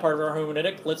 isn't that part of our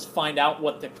hermeneutic? Let's find out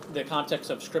what the context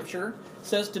of Scripture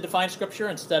says to define Scripture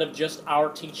instead of just our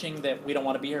teaching that we don't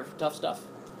want to be here for tough stuff.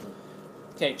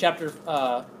 Okay, chapter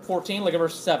 14, look at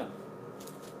verse 7.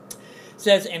 It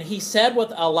says, and he said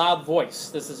with a loud voice,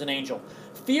 this is an angel,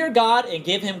 fear God and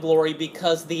give him glory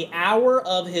because the hour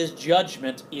of his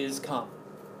judgment is come.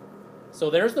 So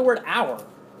there's the word hour.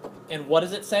 And what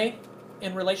does it say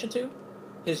in relation to?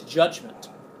 His judgment.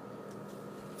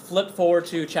 Flip forward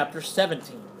to chapter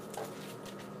 17.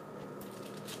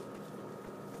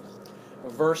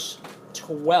 Verse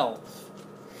 12.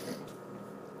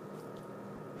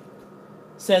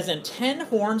 It says, and 10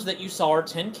 horns that you saw are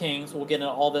 10 kings. We'll get into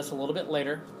all this a little bit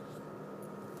later.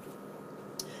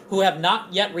 Who have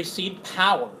not yet received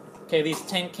power. Okay, these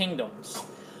 10 kingdoms.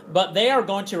 But they are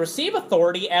going to receive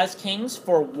authority as kings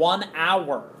for 1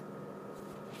 hour.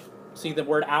 See the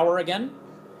word hour again?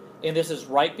 And this is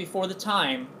right before the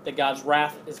time that God's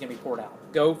wrath is going to be poured out.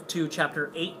 Go to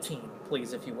chapter 18,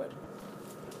 please, if you would.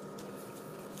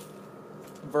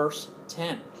 Verse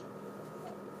 10.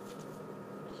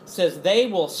 It says, they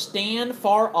will stand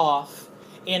far off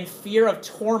in fear of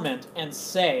torment and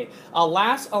say,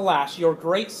 alas, alas, your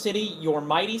great city, your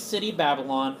mighty city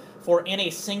Babylon, for in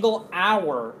a single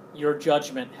hour your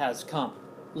judgment has come.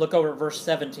 Look over at verse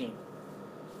 17.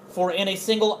 For in a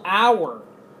single hour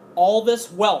all this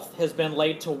wealth has been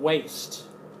laid to waste.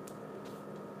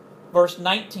 Verse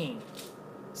 19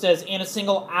 says, in a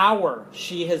single hour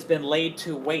she has been laid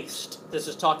to waste. This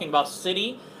is talking about a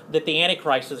city that the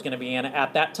Antichrist is going to be in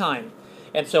at that time.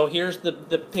 And so here's the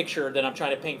picture that I'm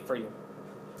trying to paint for you.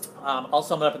 I'll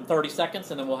sum it up in 30 seconds,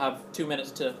 and then we'll have 2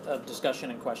 minutes of discussion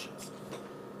and questions.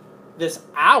 This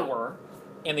hour,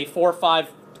 in the 4 or 5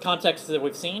 contexts that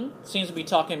we've seen, seems to be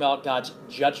talking about God's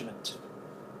judgment,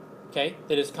 okay,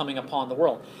 that is coming upon the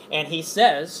world. And he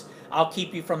says, I'll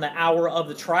keep you from the hour of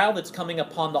the trial that's coming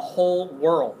upon the whole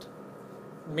world,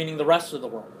 meaning the rest of the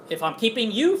world. If I'm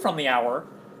keeping you from the hour,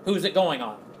 who's it going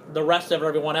on? The rest of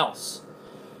everyone else.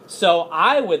 So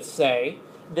I would say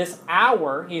this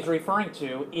hour he's referring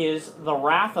to is the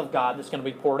wrath of God that's going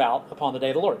to be poured out upon the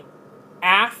day of the Lord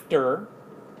after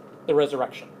the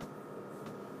resurrection.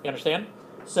 You understand?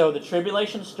 So the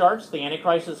tribulation starts, the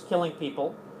Antichrist is killing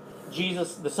people.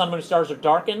 Jesus, the sun, moon, and stars are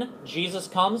darkened. Jesus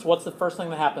comes. What's the first thing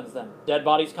that happens then? Dead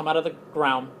bodies come out of the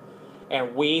ground,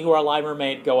 and we who are alive and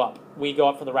remain go up. We go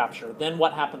up for the rapture. Then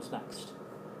what happens next?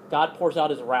 God pours out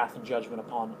his wrath and judgment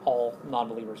upon all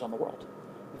non-believers on the world.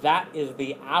 That is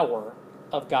the hour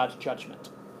of God's judgment.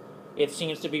 It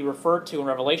seems to be referred to in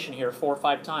Revelation here 4 or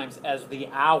 5 times as the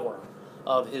hour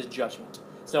of his judgment.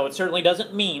 So it certainly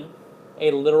doesn't mean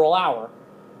a literal hour,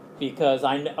 because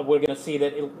we're going to see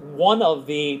that one of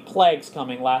the plagues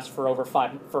coming lasts for over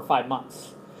 5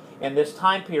 months. And this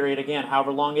time period, again,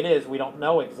 however long it is, we don't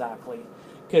know exactly,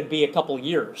 could be a couple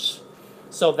years.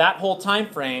 So that whole time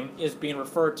frame is being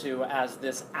referred to as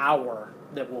this hour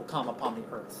that will come upon the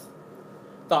earth.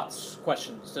 Thoughts,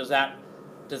 questions? Does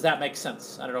that make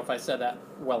sense? I don't know if I said that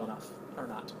well enough or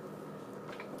not.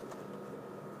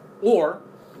 Or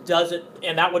does it,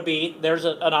 and that would be, there's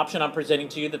an option I'm presenting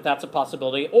to you that that's a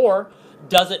possibility, or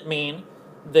does it mean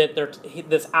that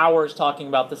this hour is talking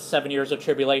about the 7 years of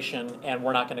tribulation and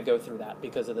we're not going to go through that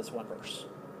because of this one verse?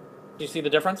 Do you see the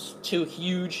difference? Two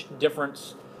huge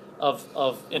difference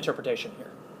of interpretation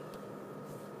here.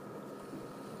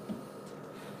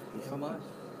 How much?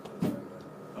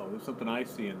 Oh, there's something I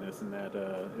see in this, in that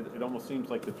it almost seems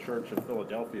like the Church of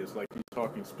Philadelphia is like he's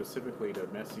talking specifically to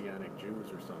Messianic Jews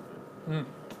or something.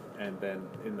 And then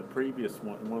in the previous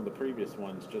one of the previous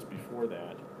ones just before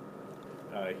that,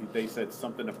 they said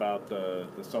something about the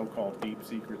so-called deep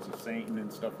secrets of Satan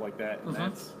and stuff like that.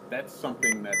 And that's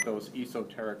something that those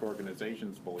esoteric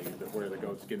organizations believe, that where the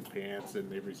goatskin pants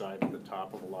and they reside at the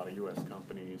top of a lot of U.S.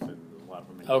 companies and a lot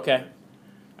of them. Okay.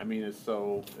 I mean,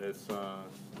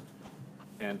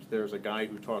 and there's a guy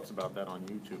who talks about that on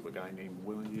YouTube, a guy named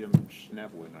William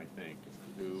Schneblin, I think,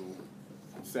 who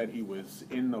said he was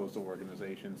in those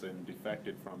organizations and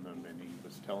defected from them, and he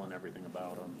was telling everything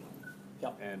about them.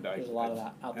 Yep. And There's a lot of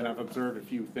that out there. And I've observed a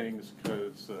few things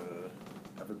that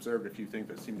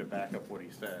seem to back up what he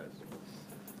says.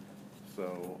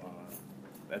 So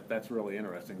that's really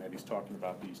interesting that he's talking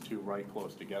about these two right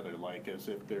close together, like as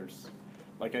if there's,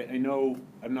 like I know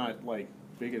I'm not like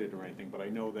bigoted or anything, but I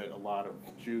know that a lot of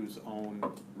Jews own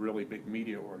really big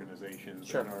media organizations.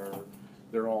 Sure. And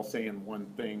they're all saying one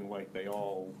thing, like they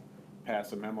all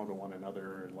pass a memo to one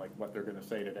another, like what they're going to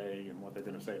say today and what they're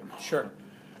going to say tomorrow. Sure.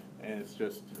 And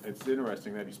it's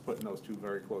interesting that he's putting those two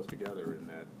very close together in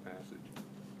that passage.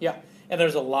 Yeah, and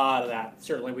there's a lot of that.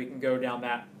 Certainly we can go down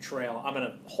that trail. I'm going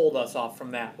to hold us off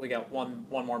from that. We got one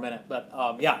more minute. But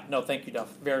yeah, no, thank you, Duff.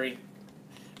 Very,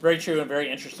 very true and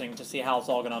very interesting to see how it's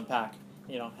all going to unpack,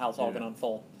 how it's all going to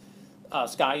unfold.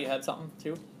 Sky, you had something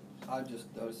too? I just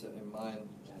noticed it in mine,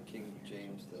 King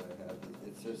James that I have,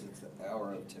 it says it's the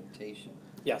hour of temptation.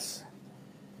 Yes.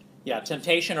 Yeah,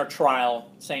 temptation or trial,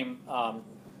 same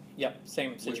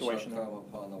same situation. Which shall come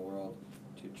upon the world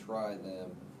to try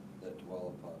them that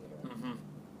dwell upon the earth. Mm-hmm.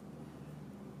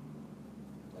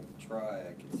 Like try,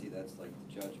 I can see that's like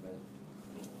the judgment,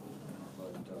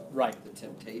 but Right. the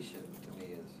temptation to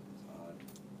me is odd,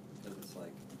 because it's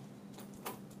like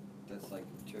that's like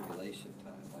tribulation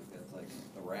time, like that's like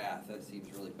the wrath. That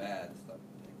seems really bad. Stuff.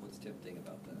 Like, what's tempting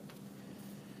about that?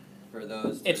 For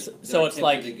those, It's tempted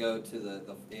like to go to the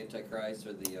Antichrist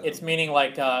or the. It's meaning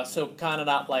like so kind of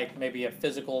not like maybe a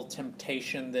physical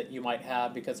temptation that you might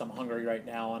have because I'm hungry right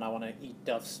now and I want to eat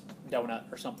Duff's donut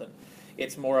or something.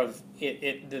 It's more of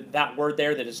that word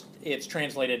there that is it's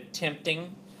translated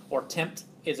tempting or tempt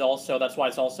is also, that's why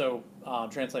it's also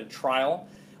translated trial,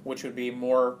 which would be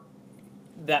more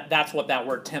that's what that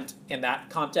word tempt in that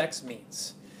context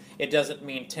means. It doesn't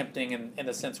mean tempting in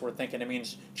the sense we're thinking. It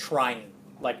means trying.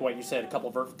 Like what you said, a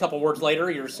couple words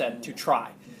later, you're said to try.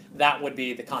 That would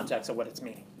be the context of what it's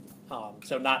meaning.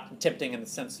 So not tempting in the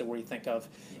sense that we think of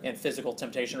in physical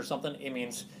temptation or something. It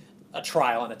means a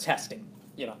trial and a testing.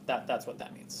 That's what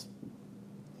that means.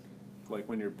 Like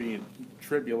when you're being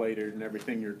tribulated and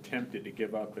everything, you're tempted to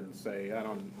give up and say,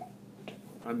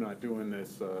 I'm not doing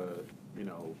this,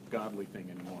 godly thing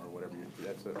anymore, or whatever.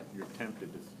 You're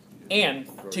tempted to. And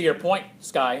to your point,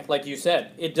 Sky, like you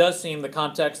said, it does seem the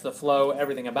context, the flow,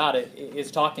 everything about it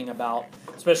is talking about,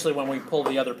 especially when we pull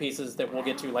the other pieces that we'll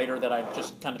get to later that I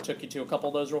just kind of took you to a couple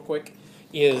of those real quick,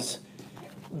 is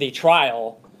the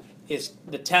trial, is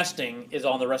the testing is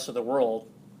on the rest of the world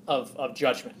of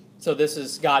judgment. So this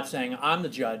is God saying, I'm the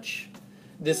judge.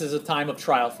 This is a time of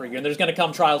trial for you. And there's going to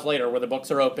come trials later where the books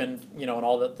are open, and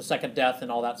all the second death and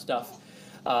all that stuff.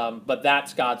 But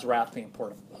that's God's wrath being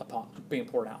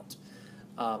poured out.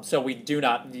 So we do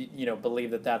not,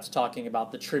 believe that that's talking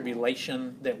about the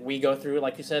tribulation that we go through.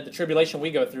 Like you said, the tribulation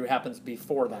we go through happens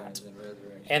before that.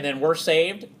 And then we're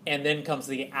saved, and then comes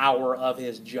the hour of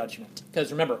his judgment.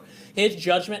 Because remember, his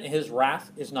judgment and his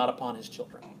wrath is not upon his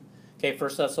children. Okay,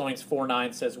 1 Thessalonians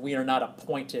 4:9 says, we are not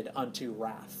appointed unto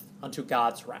wrath, unto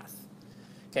God's wrath.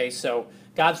 Okay, so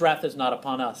God's wrath is not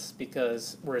upon us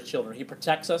because we're his children. He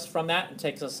protects us from that and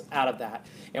takes us out of that.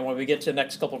 And when we get to the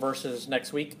next couple verses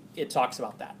next week, it talks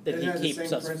about that he keeps us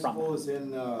from. The same principle is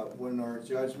in when our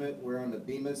judgment, we're on the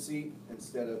bema seat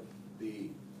instead of the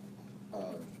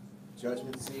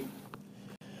judgment seat.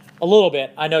 A little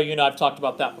bit. I know you and I have talked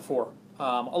about that before.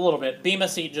 A little bit. Bema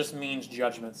seat just means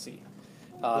judgment seat.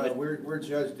 But we're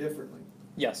judged differently.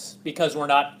 Yes, because we're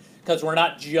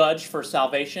not judged for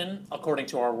salvation according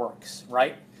to our works,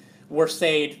 right? We're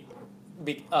saved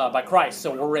by Christ,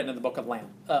 so we're written in the book of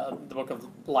the book of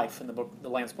life, in the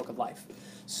Lamb's book of life.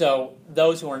 So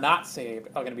those who are not saved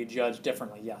are going to be judged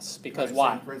differently. Yes, because Right,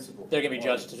 why? same principle. They're going to be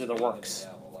judged to their works.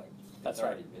 That's It's right.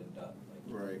 already been done.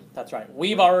 Like, Right. That's right.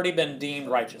 We've already been deemed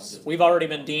righteous. We've already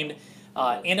been deemed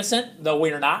innocent, though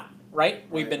we are not. Right?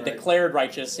 We've been Right. declared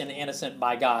righteous and innocent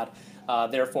by God.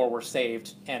 Therefore, we're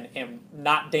saved and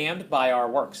not damned by our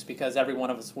works, because every one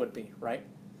of us would be. Right?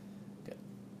 Good.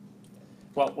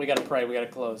 Well, we got to pray. We got to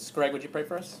close. Greg, would you pray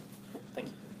for us? Thank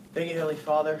you. Thank you, Heavenly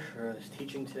Father, for this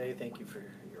teaching today. Thank you for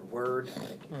your word.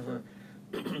 Thank you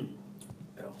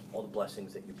for all the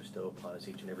blessings that you bestow upon us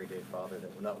each and every day, Father,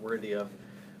 that we're not worthy of.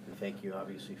 We thank you,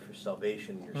 obviously, for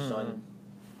salvation, your Son.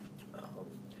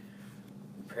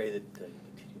 We pray that you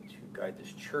continue to guide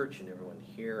this church and everyone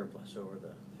here, and bless over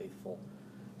the faithful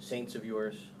saints of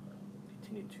yours.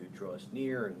 Continue to draw us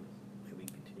near, and may we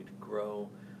continue to grow.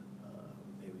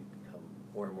 May we become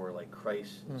more and more like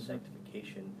Christ in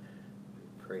sanctification.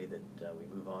 Pray that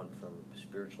we move on from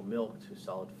spiritual milk to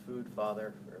solid food,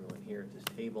 Father, for everyone here at this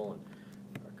table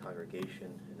and our congregation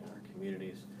and in our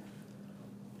communities.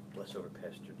 Bless over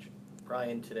Pastor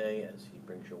Brian today as he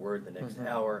brings your word the next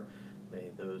hour. May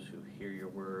those who hear your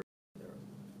word, their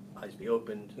eyes be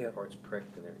opened, their hearts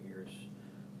pricked, and their ears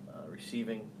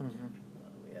receiving.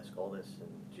 We ask all this in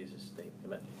Jesus' name.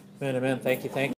 Amen. Amen. Thank you.